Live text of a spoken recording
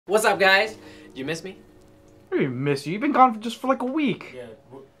What's up, guys? Did you miss me? I didn't miss you. You've been gone just for like a week. Yeah.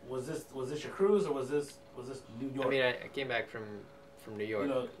 Was this your cruise or was this New York? I mean, I came back from New York. You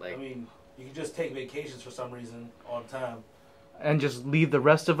know, like, I mean, you can just take vacations for some reason all the time. And just leave the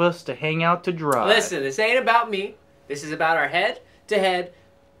rest of us to hang out to dry. listen, this ain't about me. This is about our head to head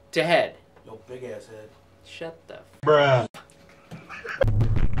to head. Yo, big ass head. Shut the Bruh.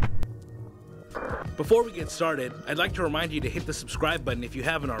 Before we get started, I'd like to remind you to hit the subscribe button if you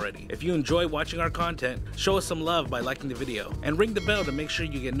haven't already. If you enjoy watching our content, show us some love by liking the video, and ring the bell to make sure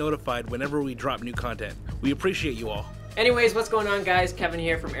you get notified whenever we drop new content. We appreciate you all. Anyways, what's going on, guys? Kevin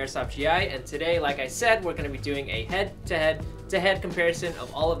here from Airsoft GI, and today, like I said, we're going to be doing a head-to-head comparison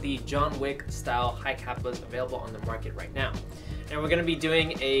of all of the John Wick style Hi-Capas available on the market right now. And we're going to be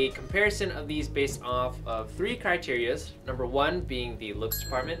doing a comparison of these based off of 3 criterias. Number 1 being the looks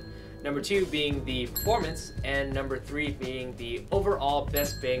department, number 2 being the performance, and number 3 being the overall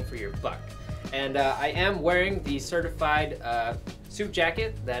best bang for your buck. And I am wearing the certified suit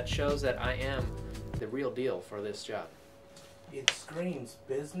jacket that shows that I am the real deal for this job. It screams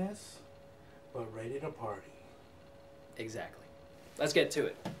business, but ready to party. Exactly. Let's get to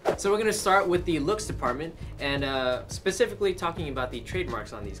it. So we're going to start with the looks department and specifically talking about the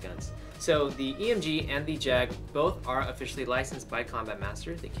trademarks on these guns. So the EMG and the JAG both are officially licensed by Combat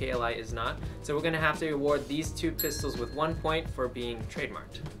Master. The KLI is not. So we're going to have to award these 2 pistols with 1 point for being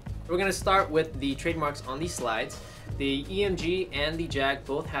trademarked. We're going to start with the trademarks on these slides. The EMG and the JAG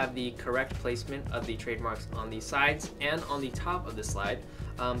both have the correct placement of the trademarks on the sides and on the top of the slide.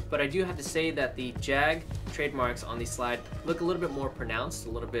 But I do have to say that the JAG trademarks on the slide look a little bit more pronounced, a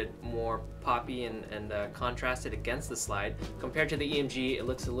little bit more poppy and contrasted against the slide. Compared to the EMG, it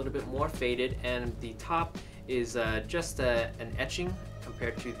looks a little bit more faded, and the top is just an etching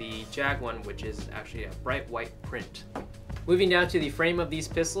compared to the JAG one, which is actually a bright white print. Moving down to the frame of these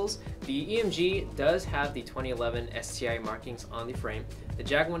pistols, the EMG does have the 2011 STI markings on the frame. The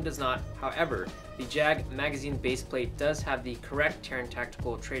JAG one does not. However, the JAG magazine base plate does have the correct Terran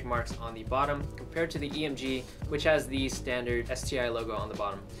Tactical trademarks on the bottom compared to the EMG, which has the standard STI logo on the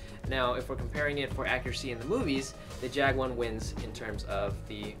bottom. Now, if we're comparing it for accuracy in the movies, the JAG one wins in terms of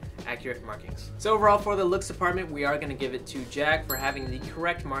the accurate markings. So overall, for the looks department, we are going to give it to JAG for having the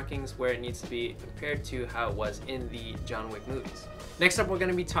correct markings where it needs to be compared to how it was in the John Wick movies. Next up, we're going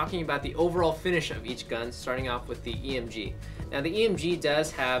to be talking about the overall finish of each gun, starting off with the EMG. Now, the EMG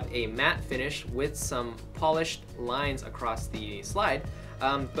does have a matte finish with some polished lines across the slide,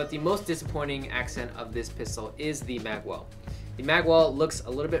 but the most disappointing accent of this pistol is the magwell. The magwell looks a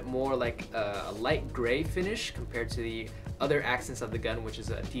little bit more like a light gray finish compared to the other accents of the gun, which is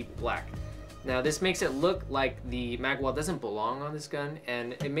a deep black. Now, this makes it look like the magwell doesn't belong on this gun,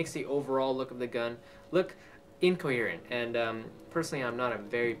 and it makes the overall look of the gun look incoherent, and personally I'm not a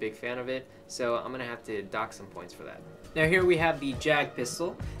very big fan of it, so I'm gonna have to dock some points for that. Now, here we have the JAG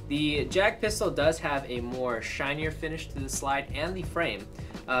pistol. The JAG pistol does have a more shinier finish to the slide and the frame.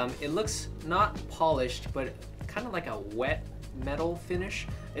 It looks not polished, but kind of like a wet metal finish.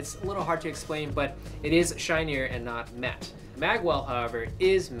 It's a little hard to explain, but it is shinier and not matte. Magwell, however,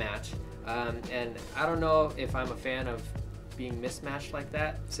 is matte, and I don't know if I'm a fan of being mismatched like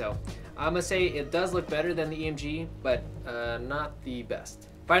that, so I'm gonna say it does look better than the EMG, but not the best.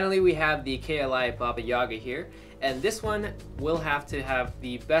 Finally, we have the KLI Baba Yaga here, and this one will have to have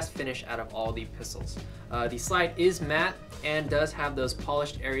the best finish out of all the pistols. The slide is matte and does have those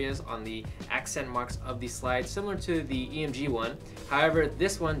polished areas on the accent marks of the slide, similar to the EMG one. However,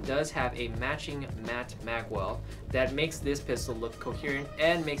 this one does have a matching matte magwell that makes this pistol look coherent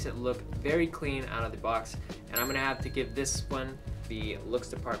and makes it look very clean out of the box, and I'm gonna have to give this one the looks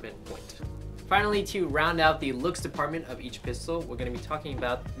department point. Finally, to round out the looks department of each pistol, we're going to be talking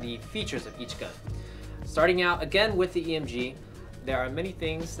about the features of each gun. Starting out again with the EMG, there are many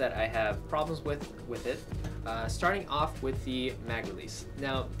things that I have problems with it. Starting off with the mag release.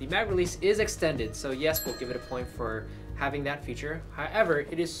 Now, the mag release is extended, so yes, we'll give it a point for having that feature. However,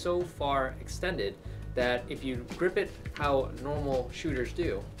 it is so far extended that if you grip it how normal shooters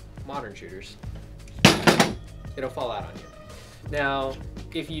do, modern shooters, it'll fall out on you. Now,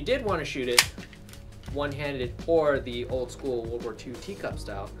 if you did want to shoot it one-handed or the old school World War II teacup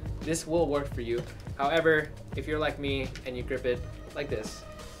style, this will work for you. However, if you're like me and you grip it like this,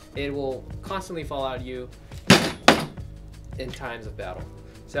 it will constantly fall out at you in times of battle.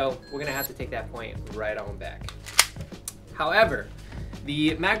 So we're gonna have to take that point right on back. However,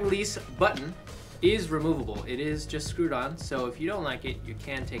 the mag release button is removable. It is just screwed on, so if you don't like it, you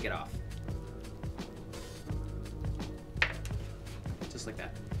can take it off. Just like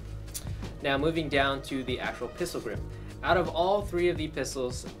that. Now, moving down to the actual pistol grip. Out of all three of the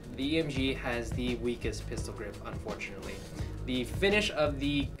pistols, the EMG has the weakest pistol grip, unfortunately. The finish of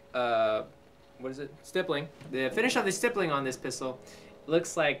the, stippling. The finish of the stippling on this pistol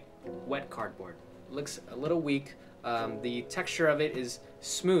looks like wet cardboard. Looks a little weak. The texture of it is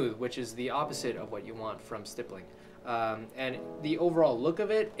smooth, which is the opposite of what you want from stippling. And the overall look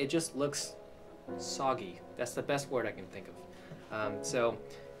of it, it just looks soggy. That's the best word I can think of. So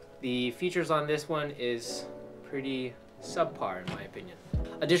the features on this one is pretty subpar in my opinion.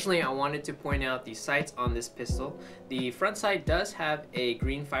 Additionally, I wanted to point out the sights on this pistol. The front sight does have a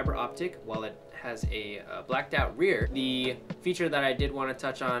green fiber optic while it has a blacked out rear. The feature that I did want to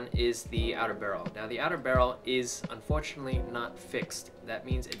touch on is the outer barrel. Now the outer barrel is unfortunately not fixed. That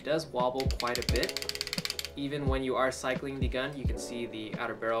means it does wobble quite a bit. Even when you are cycling the gun, you can see the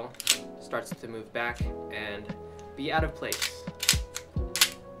outer barrel starts to move back and be out of place.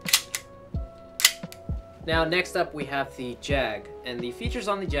 Now next up we have the JAG, and the features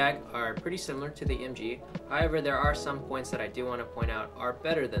on the JAG are pretty similar to the EMG. However, there are some points that I do want to point out are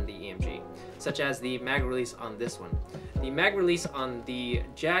better than the EMG, such as the mag release on this one. The mag release on the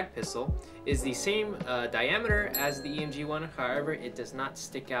JAG pistol is the same diameter as the EMG one, however it does not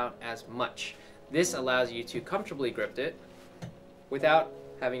stick out as much. This allows you to comfortably grip it without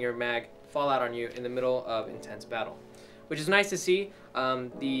having your mag fall out on you in the middle of intense battle, which is nice to see.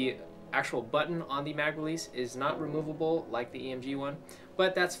 The actual button on the mag release is not removable like the EMG one,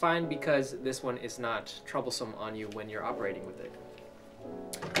 but that's fine because this one is not troublesome on you when you're operating with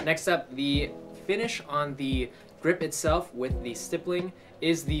it. Next up, the finish on the grip itself with the stippling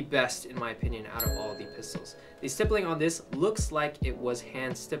is the best in my opinion out of all the pistols. The stippling on this looks like it was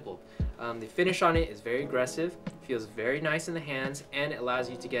hand stippled. The finish on it is very aggressive, feels very nice in the hands, and it allows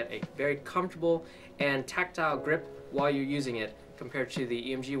you to get a very comfortable and tactile grip while you're using it, compared to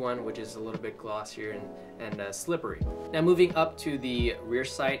the EMG one, which is a little bit glossier and slippery. Now moving up to the rear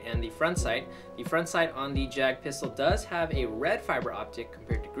sight and the front sight on the JAG pistol does have a red fiber optic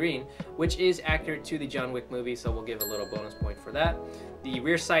compared to green, which is accurate to the John Wick movie, so we'll give a little bonus point for that. The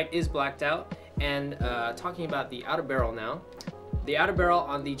rear sight is blacked out, and talking about the outer barrel now, the outer barrel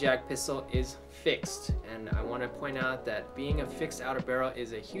on the JAG pistol is fixed, and I want to point out that being a fixed outer barrel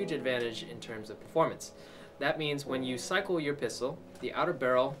is a huge advantage in terms of performance. That means when you cycle your pistol, the outer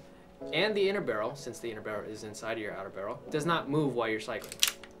barrel and the inner barrel, since the inner barrel is inside of your outer barrel, does not move while you're cycling.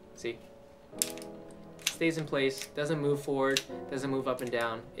 See? Stays in place, doesn't move forward, doesn't move up and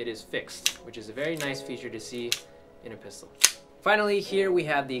down. It is fixed, which is a very nice feature to see in a pistol. Finally, here we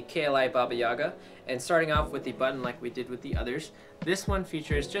have the KLI Baba Yaga, and starting off with the button like we did with the others, this one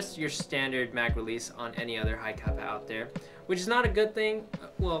features just your standard mag release on any other Hi-Capa out there, which is not a good thing.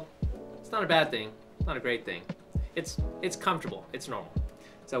 Well, it's not a bad thing. Not a great thing. It's comfortable. It's normal.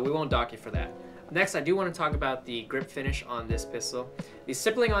 So we won't dock you for that. Next, I do want to talk about the grip finish on this pistol. The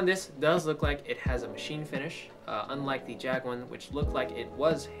stippling on this does look like it has a machine finish, unlike the JAG one, which looked like it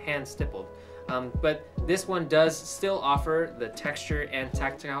was hand stippled. But this one does still offer the texture and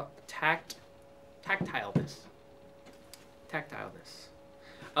tactileness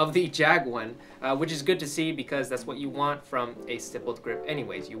of the JAG one, which is good to see because that's what you want from a stippled grip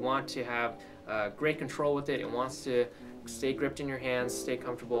anyways. You want to have great control with it. It wants to stay gripped in your hands, stay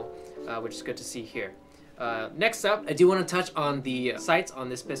comfortable, which is good to see here. Next up, I do want to touch on the sights on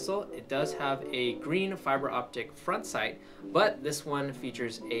this pistol. It does have a green fiber optic front sight, but this one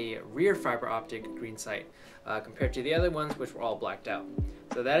features a rear fiber optic green sight compared to the other ones, which were all blacked out.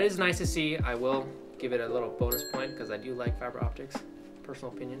 So that is nice to see. I will give it a little bonus point because I do like fiber optics,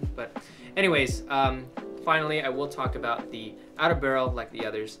 personal opinion. But anyways, finally, I will talk about the outer barrel like the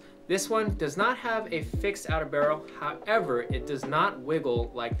others. This one does not have a fixed outer barrel, however, it does not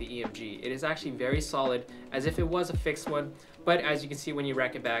wiggle like the EMG. It is actually very solid, as if it was a fixed one, but as you can see when you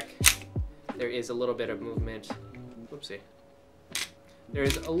rack it back, there is a little bit of movement. Whoopsie. There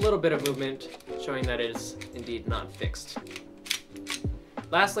is a little bit of movement showing that it is indeed not fixed.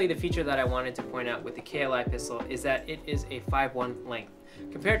 Lastly, the feature that I wanted to point out with the KLI pistol is that it is a 5.1 length,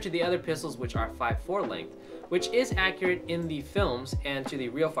 compared to the other pistols which are 5.4 length, which is accurate in the films and to the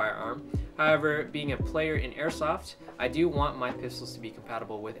real firearm. However, being a player in Airsoft, I do want my pistols to be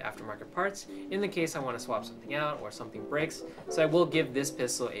compatible with aftermarket parts in the case I want to swap something out or something breaks, so I will give this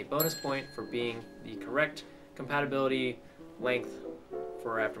pistol a bonus point for being the correct compatibility length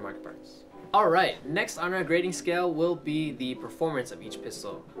for aftermarket parts. Alright, next on our grading scale will be the performance of each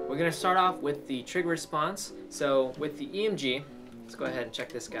pistol. We're going to start off with the trigger response. So with the EMG, let's go ahead and check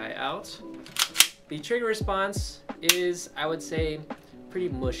this guy out. The trigger response is, I would say, pretty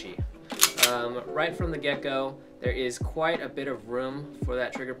mushy. Right from the get-go, there is quite a bit of room for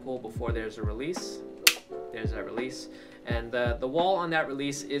that trigger pull before there's a release. There's that release. And the wall on that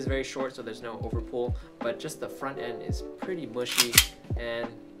release is very short, so there's no overpull, but just the front end is pretty mushy and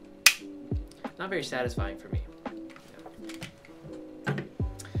not very satisfying for me. Yeah.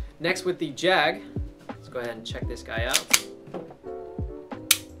 Next with the JAG, let's go ahead and check this guy out.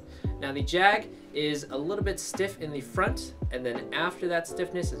 Now the JAG is a little bit stiff in the front, and then after that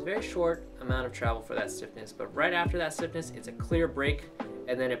stiffness is very short amount of travel for that stiffness, but right after that stiffness it's a clear break,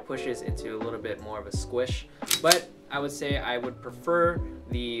 and then it pushes into a little bit more of a squish. But I would say I would prefer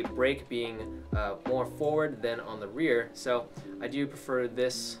the break being more forward than on the rear, so I do prefer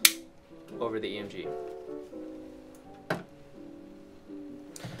this over the EMG.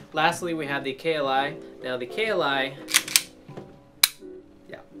 Lastly, we have the KLI. Now the KLI,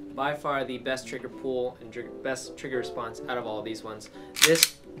 by far the best trigger pull and best trigger response out of all these ones.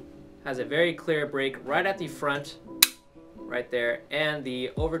 This has a very clear break right at the front, right there, and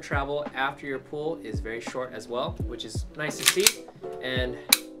the over travel after your pull is very short as well, which is nice to see, and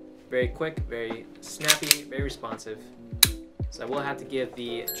very quick, very snappy, very responsive. So I will have to give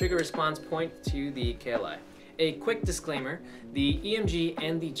the trigger response point to the KLI. A quick disclaimer, the EMG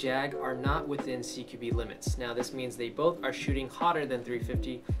and the JAG are not within CQB limits. Now this means they both are shooting hotter than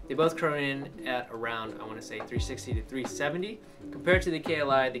 350. They both come in at around, I want to say 360 to 370. Compared to the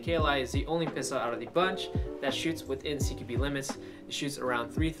KLI is the only pistol out of the bunch that shoots within CQB limits. It shoots around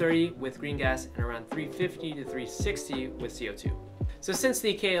 330 with green gas and around 350 to 360 with CO2. So since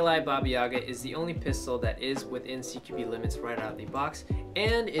the KLI Baba Yaga is the only pistol that is within CQB limits right out of the box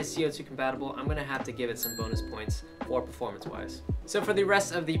and is CO2 compatible, I'm gonna have to give it some bonus points for performance-wise. So for the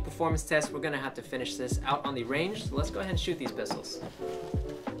rest of the performance test, we're gonna have to finish this out on the range. So let's go ahead and shoot these pistols.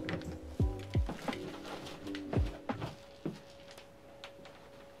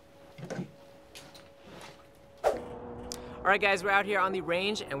 Alright guys, we're out here on the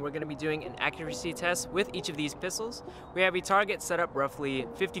range and we're going to be doing an accuracy test with each of these pistols. We have a target set up roughly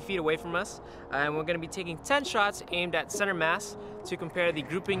 50 feet away from us, and we're going to be taking 10 shots aimed at center mass to compare the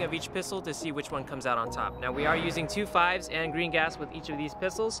grouping of each pistol to see which one comes out on top. Now we are using 2 5s and green gas with each of these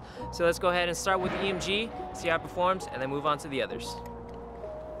pistols, so let's go ahead and start with the EMG, see how it performs, and then move on to the others.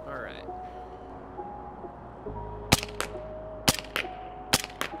 Alright.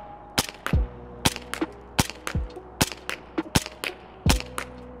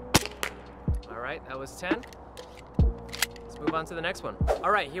 Alright, that was 10. Let's move on to the next one.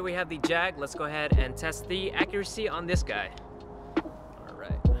 Alright, here we have the JAG. Let's go ahead and test the accuracy on this guy.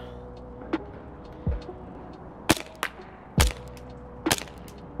 Alright.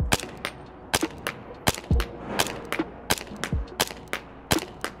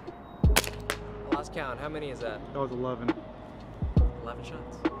 I lost count. How many is that? That was 11. 11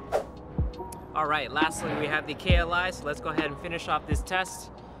 shots. Alright, lastly we have the KLI, so let's go ahead and finish off this test.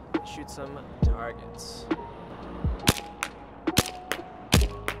 Shoot some targets.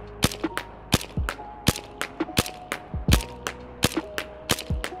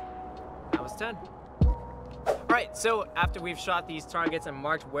 That was 10. Alright, so after we've shot these targets and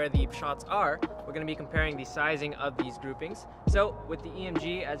marked where the shots are, we're going to be comparing the sizing of these groupings. So with the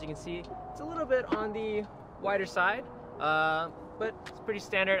EMG, as you can see, it's a little bit on the wider side, but it's pretty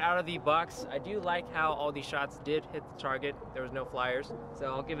standard out of the box. I do like how all these shots did hit the target. There was no flyers, so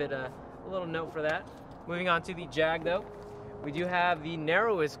I'll give it a little note for that. Moving on to the JAG though, we do have the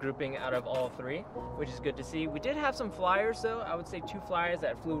narrowest grouping out of all 3, which is good to see. We did have some flyers though, I would say 2 flyers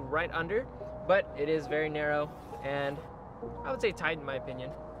that flew right under, but it is very narrow and I would say tight in my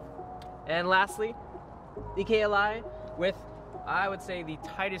opinion. And lastly, the KLI with, I would say, the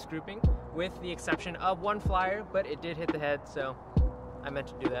tightest grouping, with the exception of 1 flyer, but it did hit the head, so I meant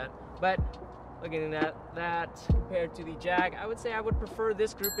to do that. But looking at that compared to the JAG, I would say I would prefer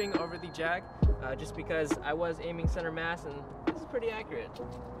this grouping over the JAG, just because I was aiming center mass and this is pretty accurate.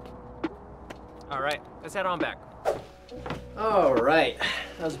 Alright, let's head on back. Alright,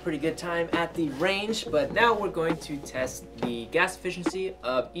 that was a pretty good time at the range, but now we're going to test the gas efficiency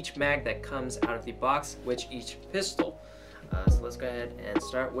of each mag that comes out of the box with each pistol. So let's go ahead and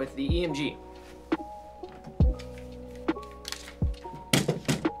start with the EMG.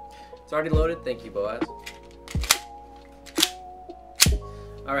 It's already loaded, thank you, Boaz.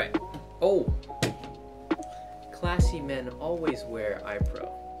 Alright, oh! Classy men always wear iPro,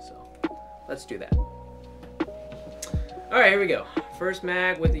 so let's do that. Alright, here we go. First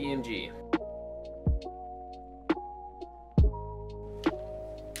mag with the EMG.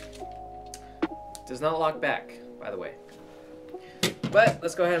 Does not lock back, by the way. But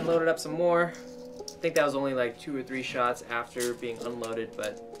let's go ahead and load it up some more. I think that was only like 2 or 3 shots after being unloaded,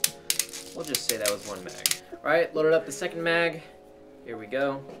 but we'll just say that was 1 mag. Alright, loaded up the second mag. Here we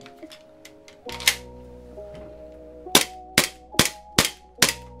go.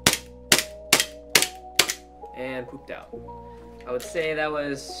 and pooped out. I would say that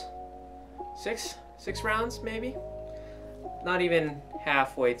was six rounds maybe. Not even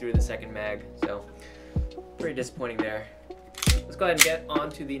halfway through the second mag, so pretty disappointing there. Let's go ahead and get on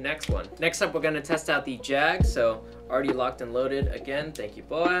to the next one. Next up, we're gonna test out the JAG. So already locked and loaded again. Thank you,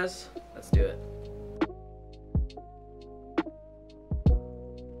 Boaz. Let's do it.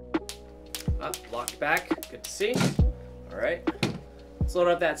 Up, locked back, good to see. All right, let's load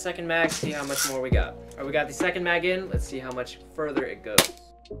up that second mag, see how much more we got. All right, we got the second mag in. Let's see how much further it goes.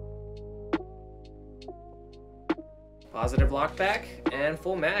 Positive lock back and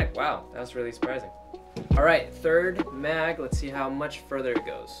full mag. Wow, that was really surprising. All right, third mag. Let's see how much further it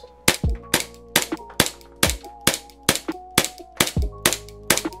goes.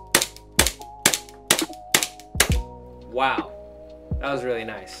 Wow, that was really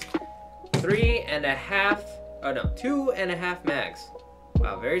nice. 2.5 mags.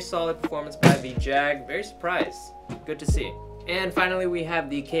 Wow, very solid performance by the JAG. Very surprised. Good to see. And finally, we have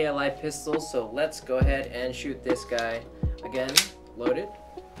the KLI pistol. So let's go ahead and shoot this guy again. Loaded.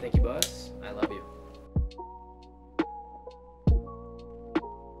 Thank you, boss. I love you.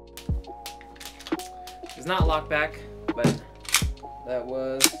 It's not locked back, but that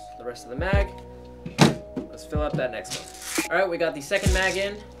was the rest of the mag. Let's fill up that next one. All right, we got the second mag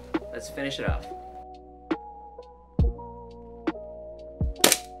in. Let's finish it off.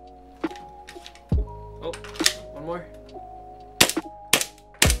 Oh, one more.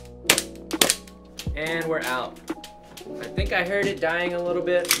 And we're out. I think I heard it dying a little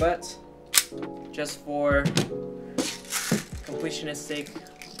bit, but just for completionist's sake,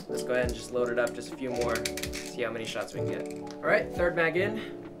 let's go ahead and just load it up just a few more, see how many shots we can get. All right, third mag in.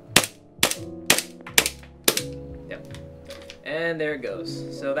 Yep. And there it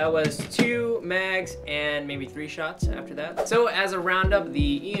goes. So that was 2 mags and maybe 3 shots after that. So as a roundup,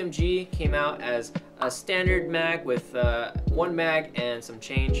 the EMG came out as a standard mag with 1 mag and some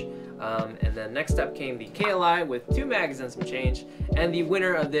change. And then next up came the KLI with 2 mags and some change. And the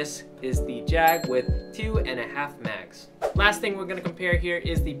winner of this is the JAG with 2.5 mags. Last thing we're going to compare here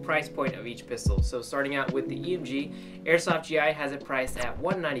is the price point of each pistol. So starting out with the EMG, Airsoft GI has it priced at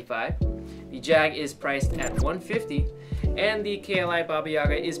 $195. The JAG is priced at $150. And the KLI Baba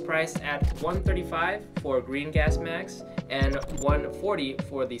Yaga is priced at $135 for green gas mags and $140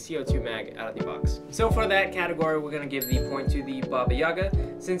 for the CO2 mag out of the box. So for that category, we're gonna give the point to the Baba Yaga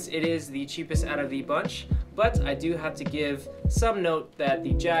since it is the cheapest out of the bunch. But I do have to give some note that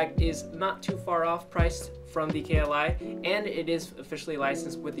the JAG is not too far off priced from the KLI, and it is officially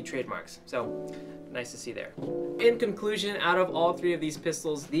licensed with the trademarks. So nice to see there. In conclusion, out of all 3 of these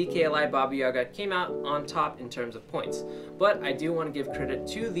pistols, the KLI Baba Yaga came out on top in terms of points. But I do want to give credit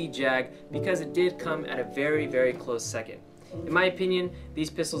to the JAG because it did come at a very, very close second. In my opinion, these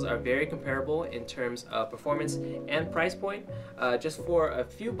pistols are very comparable in terms of performance and price point. Just for a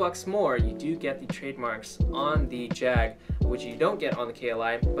few bucks more, you do get the trademarks on the JAG, which you don't get on the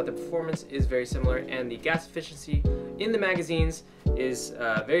KLI, but the performance is very similar and the gas efficiency in the magazines is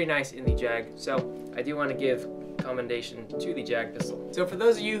very nice in the JAG. So I do want to give commendation to the JAG pistol. So for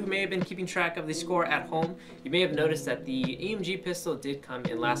those of you who may have been keeping track of the score at home, you may have noticed that the EMG pistol did come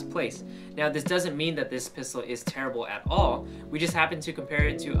in last place. Now this doesn't mean that this pistol is terrible at all. We just happen to compare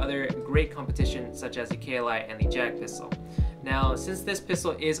it to other great competition such as the KLI and the JAG pistol. Now, since this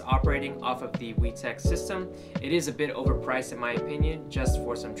pistol is operating off of the Wick system, it is a bit overpriced in my opinion, just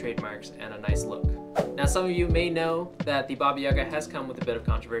for some trademarks and a nice look. Now, some of you may know that the Baba Yaga has come with a bit of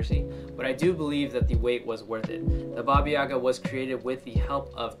controversy, but I do believe that the wait was worth it. The Baba Yaga was created with the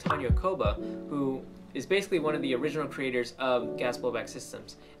help of Tonyo Koba, who is basically one of the original creators of gas blowback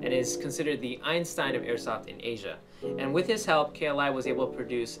systems and is considered the Einstein of Airsoft in Asia. And with his help, KLI was able to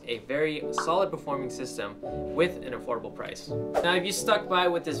produce a very solid performing system with an affordable price. Now, if you stuck by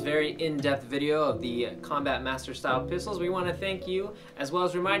with this very in-depth video of the Combat Master style pistols, we want to thank you, as well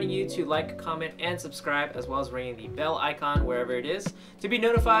as reminding you to like, comment, and subscribe, as well as ringing the bell icon wherever it is to be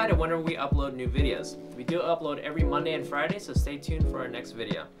notified of whenever we upload new videos. We do upload every Monday and Friday, so stay tuned for our next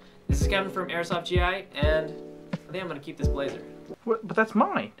video. This is Kevin from Airsoft GI, and I think I'm going to keep this blazer. What? But that's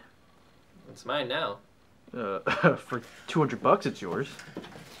mine. It's mine now. For $200 it's yours.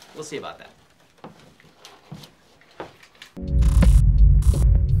 We'll see about that.